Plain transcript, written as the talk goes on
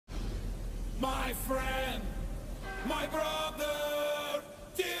My friend, my brother,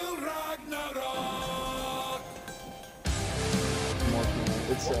 till Ragnarok.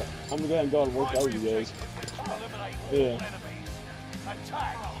 It's I'm gonna go ahead and go and work out with you guys. Yeah.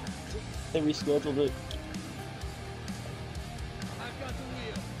 They rescheduled it.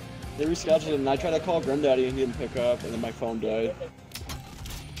 They rescheduled it, and I tried to call Granddaddy and he didn't pick up, and then my phone died.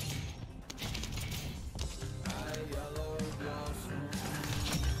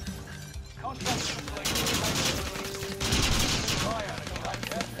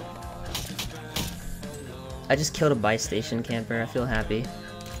 I just killed a buy station camper. I feel happy.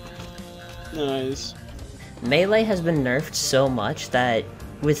 Nice. Melee has been nerfed so much that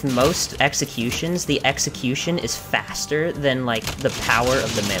with most executions, the execution is faster than, like, the power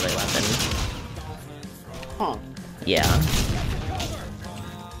of the melee weapon. Huh. Yeah.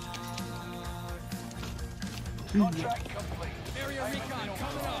 Contract complete. Area recon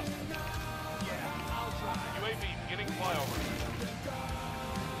coming up. Yeah, UAV beginning flyover.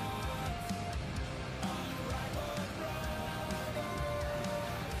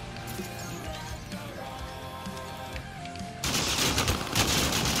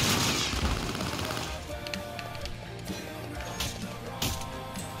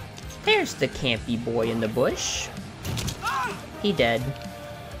 There's the campy boy in the bush. He dead.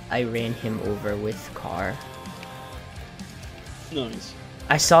 I ran him over with car. Nice.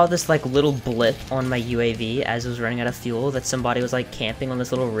 I saw this like little blip on my UAV as it was running out of fuel that somebody was like camping on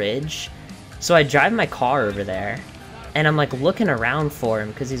this little ridge. So I drive my car over there and I'm like looking around for him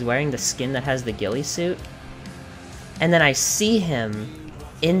because he's wearing the skin that has the ghillie suit. And then I see him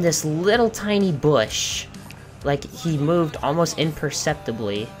in this little tiny bush. Like he moved almost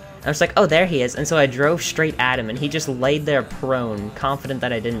imperceptibly. I was like, oh, there he is. And so I drove straight at him and he just laid there prone, confident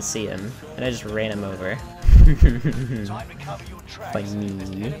that I didn't see him. And I just ran him over.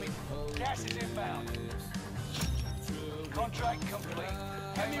 Funny. Gas is inbound. Contract complete.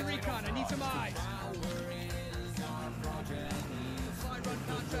 Heavy recon, I need some eyes. Slide run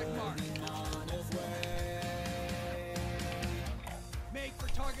contract mark. Make for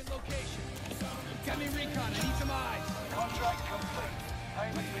target location. Heavy recon, I need some eyes. Contract complete.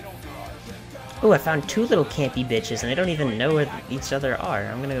 Payment's been authorized. Ooh, I found two little campy bitches and they don't even know where each other are.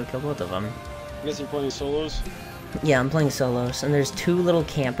 I'm gonna go kill both of them. You guys are playing solos? Yeah, I'm playing solos, and there's two little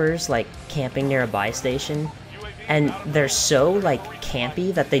campers, like, camping near a buy station, and they're so, like,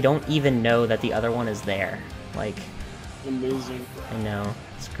 campy that they don't even know that the other one is there. Like... Amazing. I know.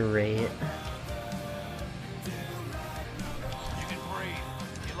 It's great. You can breathe.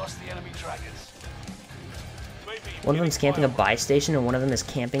 You lost the enemy trackers. One of them's camping a buy station, and one of them is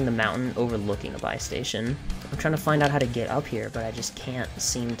camping the mountain overlooking the buy station. I'm trying to find out how to get up here, but I just can't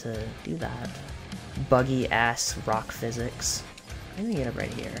seem to do that. Buggy-ass rock physics. Let me get up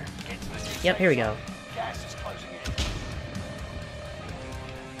right here. Yep, here we go. Gas is closing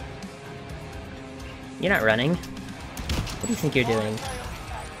in. You're not running. What do you think you're doing?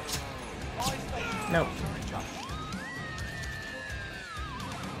 Nope.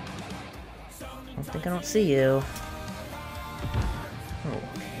 I don't see you. Oh,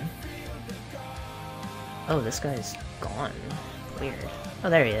 okay. Oh, this guy's gone. Weird. Oh,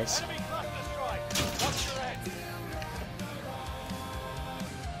 there he is.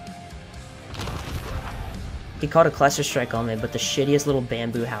 He called a cluster strike on me, but the shittiest little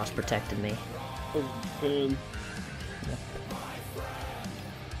bamboo house protected me. Oh, man.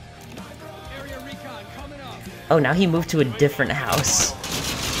 Oh, now he moved to a different house.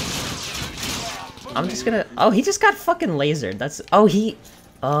 I'm just gonna... Oh, he just got fucking lasered. That's... Oh, he...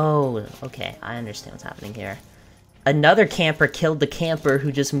 Oh, okay. I understand what's happening here. Another camper killed the camper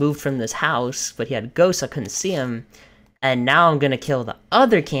who just moved from this house, but he had ghosts, I couldn't see him. And now I'm gonna kill the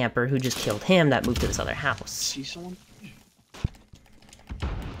other camper who just killed him that moved to this other house. See someone? UAV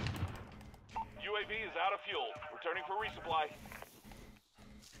is out of fuel. Returning for resupply.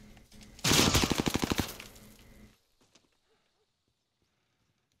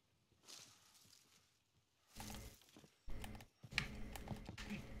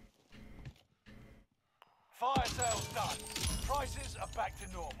 Fire sales done. Prices are back to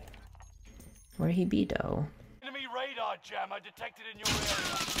normal. Where'd he be, though? Enemy radar jammer detected in your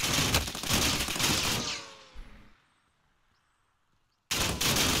area.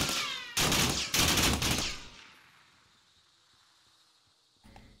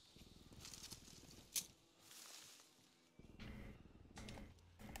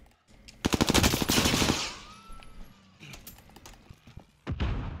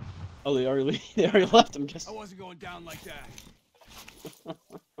 Oh, they already left. I'm just. I wasn't going down like that.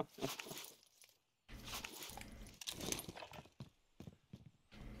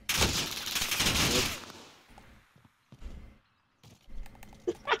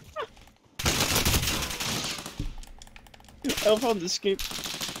 I found this game.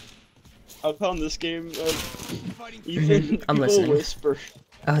 Fighting Even I'm people listening. whisper.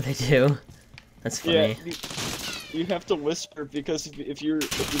 Oh, they do. That's funny. Yeah, you have to whisper because if you're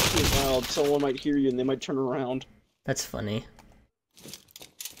too loud, someone might hear you and they might turn around. That's funny.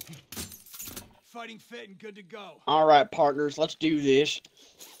 Fighting fit and good to go. All right, partners, let's do this.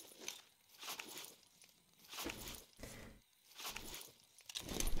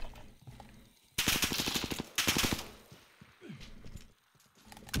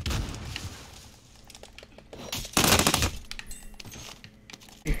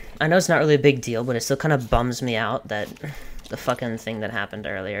 I know it's not really a big deal, but it still kind of bums me out that the fucking thing that happened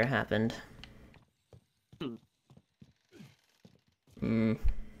earlier happened. I'm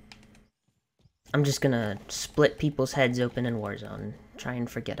just gonna split people's heads open in Warzone. Try and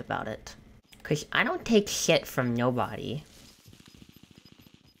forget about it. 'Cause I don't take shit from nobody.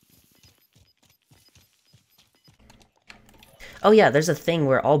 Oh yeah, there's a thing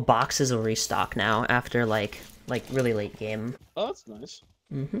where all boxes will restock now after like really late game. Oh, that's nice.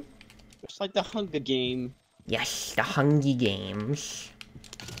 Mm-hmm. It's like the Hunger Game. Yes, the Hungry Games.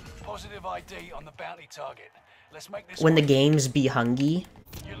 Positive ID on the bounty target. Let's make this When the quick. games be hungry.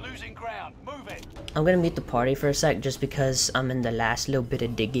 You're losing ground. Move it. I'm gonna mute the party for a sec just because I'm in the last little bit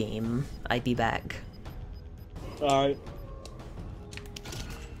of the game. I'll be back. Alright.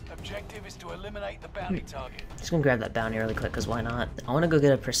 Objective is to eliminate the bounty target. Just gonna grab that bounty really quick, cause why not? I wanna go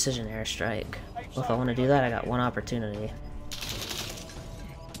get a precision airstrike. Well, if I wanna do that, I got one opportunity.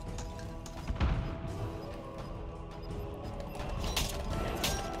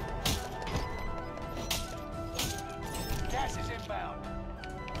 Gas is inbound.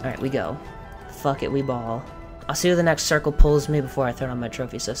 Alright, we go. Fuck it, we ball. I'll see where the next circle pulls me before I throw it on my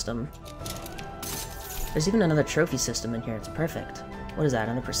trophy system. There's even another trophy system in here, it's perfect. What is that,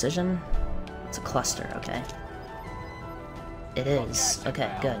 under precision? It's a cluster, okay. It is. Okay,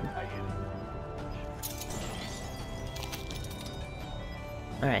 good.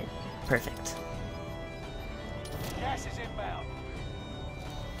 Alright, perfect. Gas is inbound.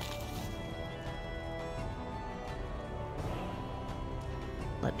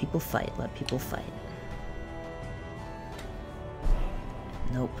 Let people fight, let people fight.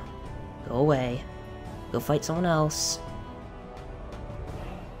 Nope. Go away. Go fight someone else.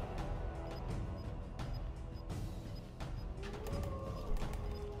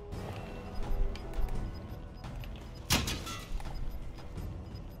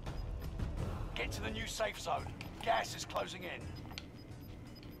 Get to the new safe zone. Gas is closing in.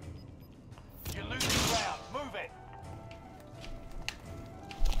 You're losing ground. Move it.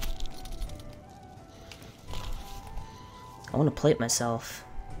 I want to plate myself.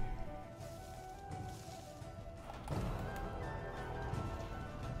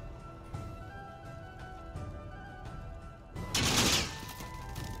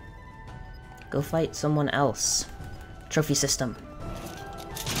 Go fight someone else. Trophy system.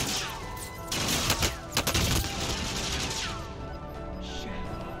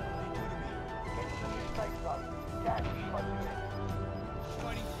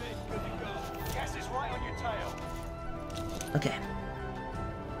 Fighting fit. Good to go. Gas is right on your tail. Okay.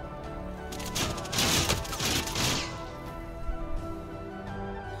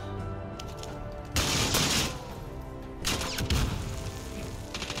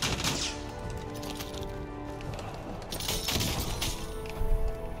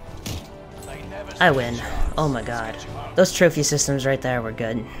 They never I win. Oh my god. Those trophy systems right there were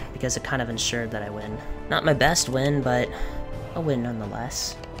good, because it kind of ensured that I win. Not my best win, but a win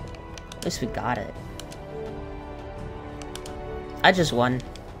nonetheless. At least we got it. I just won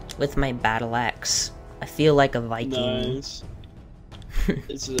with my battle axe. I feel like a Viking. Nice.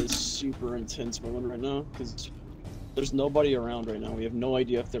 It's a super intense moment right now because there's nobody around right now. We have no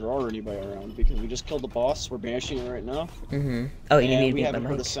idea if there are anybody around because we just killed the boss. We're banishing it right now. Mm-hmm. Oh, you and need we me haven't my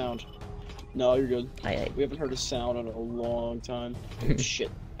heard a mic. sound. No, you're good. Aye, aye. We haven't heard a sound in a long time. Oh, shit!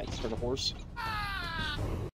 I just heard a horse.